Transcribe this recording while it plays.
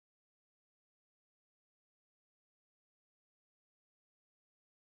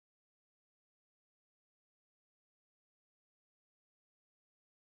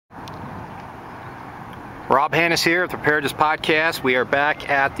Rob Hannes here with the Preparedness Podcast. We are back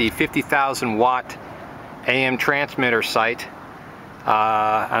at the 50,000 watt AM transmitter site.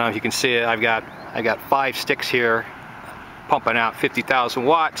 I don't know if you can see it. I've got 5 sticks here pumping out 50,000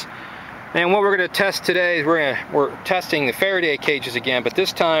 watts. And what we're going to test today is we're testing the Faraday cages again, but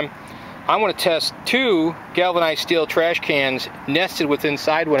this time I want to test 2 galvanized steel trash cans nested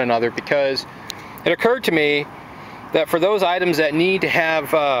inside one another, because it occurred to me that for those items that need to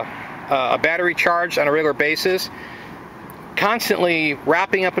have a battery charged on a regular basis, constantly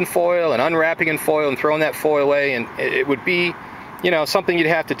wrapping up in foil and unwrapping in foil and throwing that foil away, and it would be, you know, something you'd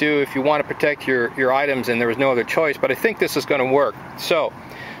have to do if you want to protect your items and there was no other choice. But I think this is going to work. So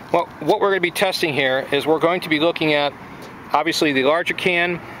what we're going to be testing here is we're going to be looking at, obviously, the larger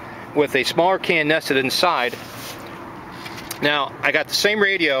can with a smaller can nested inside. Now, I got the same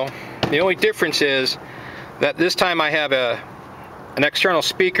radio. The only difference is that this time I have an external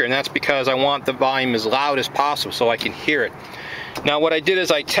speaker, and that's because I want the volume as loud as possible so I can hear it. Now what I did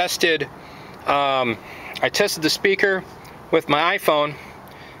is I tested the speaker with my iPhone,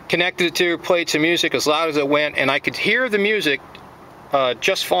 connected it to, played some music as loud as it went, and I could hear the music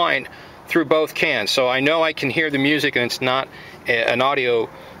just fine through both cans. So I know I can hear the music, and it's not an audio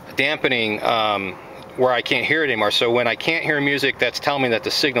dampening where I can't hear it anymore. So when I can't hear music, that's telling me that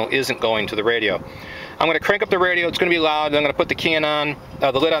the signal isn't going to the radio. I'm going to crank up the radio. It's going to be loud. Then I'm going to put the can on,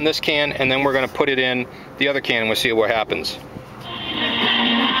 the lid on this can, and then we're going to put it in the other can and we'll see what happens.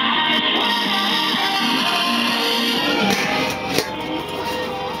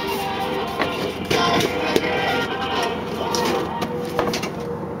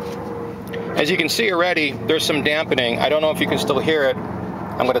 As you can see already, there's some dampening. I don't know if you can still hear it.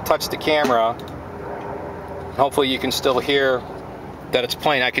 I'm going to touch the camera. Hopefully you can still hear that it's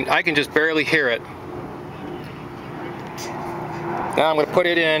playing. I can just barely hear it. Now I'm going to put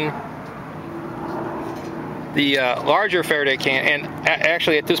it in the larger Faraday can, and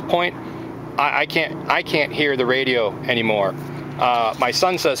actually at this point I can't hear the radio anymore. My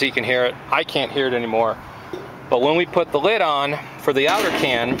son says he can hear it. I can't hear it anymore. But when we put the lid on for the outer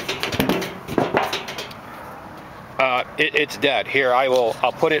can, it's dead. Here,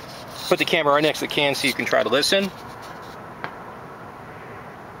 I'll put the camera right next to the can so you can try to listen.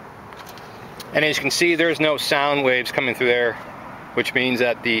 And as you can see, there's no sound waves coming through there, which means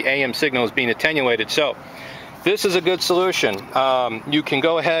that the AM signal is being attenuated. So this is a good solution. You can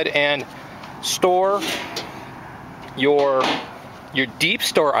go ahead and store your deep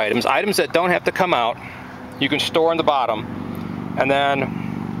store items that don't have to come out. You can store on the bottom, and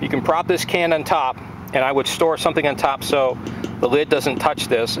then you can prop this can on top, and I would store something on top so the lid doesn't touch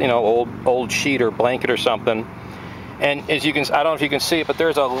this, you know, old sheet or blanket or something. And as you can, I don't know if you can see it, but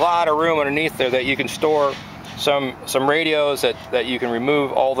there's a lot of room underneath there that you can store some radios that you can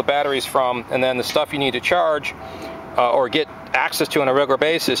remove all the batteries from, and then the stuff you need to charge or get access to on a regular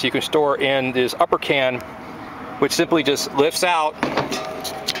basis, you can store in this upper can, which simply just lifts out.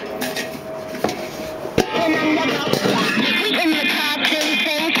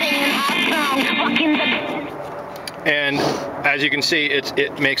 And as you can see,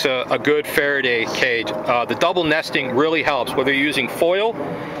 it makes a good Faraday cage. The double nesting really helps, whether you're using foil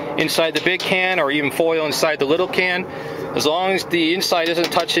inside the big can or even foil inside the little can. As long as the inside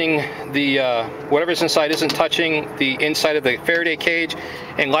isn't touching whatever's inside isn't touching the inside of the Faraday cage,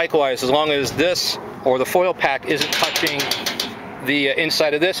 and likewise, as long as this or the foil pack isn't touching the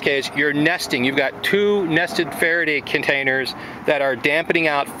inside of this cage, you're nesting. You've got 2 nested Faraday containers that are dampening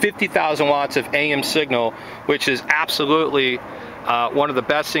out 50,000 watts of AM signal, which is absolutely one of the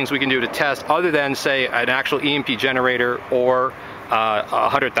best things we can do to test, other than, say, an actual EMP generator or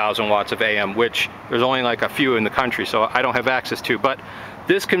 100,000 watts of AM, which there's only like a few in the country, so I don't have access to. But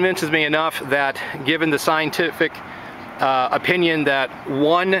this convinces me enough that, given the scientific opinion that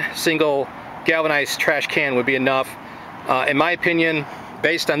 1 single galvanized trash can would be enough, in my opinion,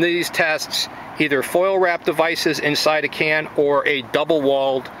 based on these tests, either foil wrap devices inside a can or a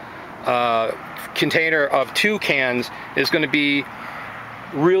double-walled container of 2 cans is going to be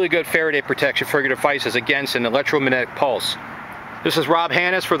really good Faraday protection for your devices against an electromagnetic pulse. This is Rob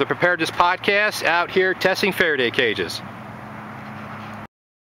Hannes for the Preparedness Podcast, out here testing Faraday cages.